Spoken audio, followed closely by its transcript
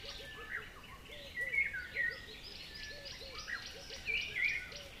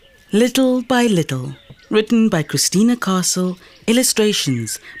Little by Little, written by Christina Castle,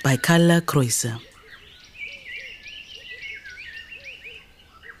 illustrations by Carla Kreuzer.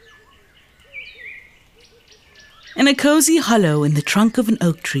 In a cozy hollow in the trunk of an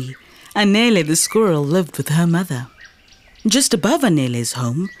oak tree, Anele the squirrel lived with her mother. Just above Anele's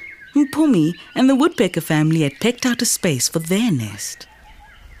home, Mpumi and the woodpecker family had pecked out a space for their nest.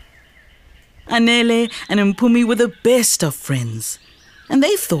 Anele and Mpumi were the best of friends, and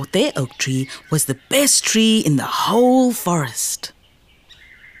they thought their oak tree was the best tree in the whole forest.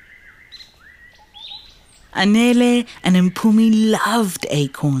 Anele and Mpumi loved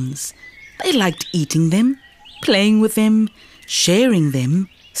acorns. They liked eating them, playing with them, sharing them,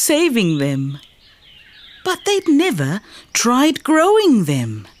 saving them. But they'd never tried growing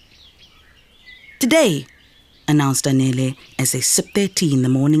them. "Today," announced Anele as they sipped their tea in the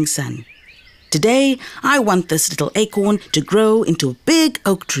morning sun, "today I want this little acorn to grow into a big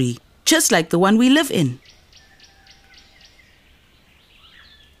oak tree, just like the one we live in."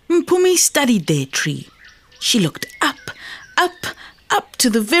 Mpumi studied their tree. She looked up, up, up to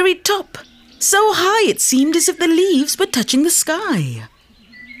the very top, so high it seemed as if the leaves were touching the sky.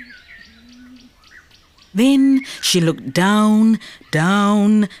 Then she looked down,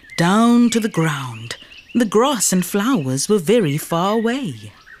 down, down to the ground. The grass and flowers were very far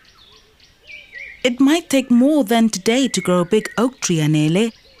away. "It might take more than today to grow a big oak tree,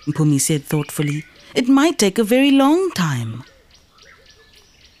 Anele," Mpumi said thoughtfully. "It might take a very long time."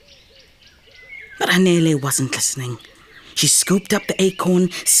 But Anele wasn't listening. She scooped up the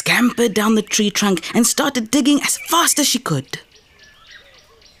acorn, scampered down the tree trunk, and started digging as fast as she could.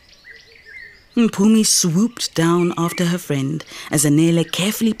 Mpumi swooped down after her friend as Anele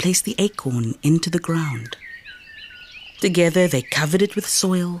carefully placed the acorn into the ground. Together they covered it with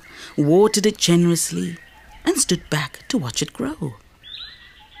soil, watered it generously, and stood back to watch it grow.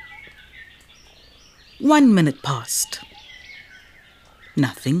 1 minute passed.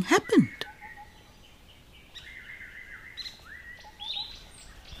 Nothing happened.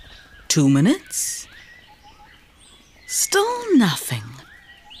 2 minutes. Still nothing.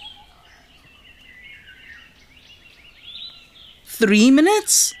 3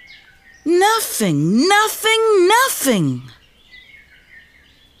 minutes. Nothing, nothing, nothing.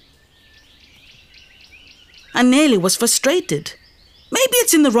 Anele was frustrated. "Maybe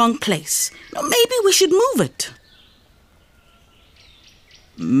it's in the wrong place. Maybe we should move it."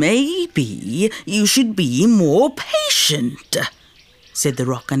 "Maybe you should be more patient," said the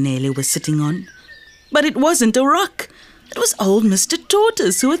rock Anele was sitting on. But it wasn't a rock. It was old Mr.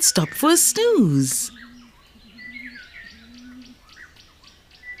 Tortoise who had stopped for a snooze.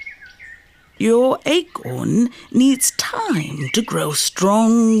 "Your acorn needs time to grow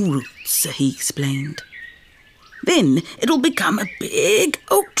strong roots," he explained. "Then it'll become a big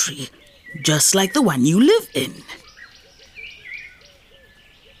oak tree, just like the one you live in."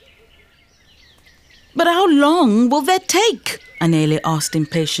 "But how long will that take?" Anele asked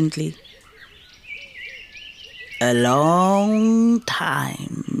impatiently. "A long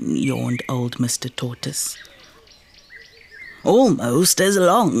time," yawned old Mr. Tortoise. "Almost as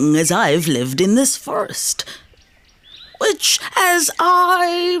long as I've lived in this forest, which, as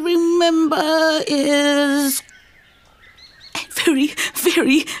I remember, is a very,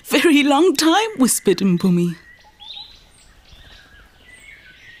 very, very long time," whispered Mpumi.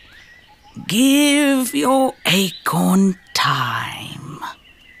 "Give your acorn time,"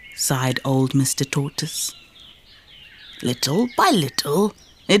 sighed old Mr. Tortoise. "Little by little,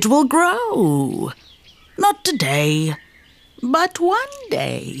 it will grow. Not today, but one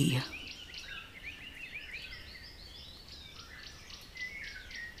day."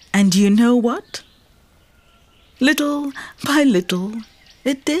 And you know what? Little by little,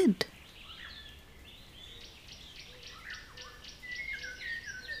 it did.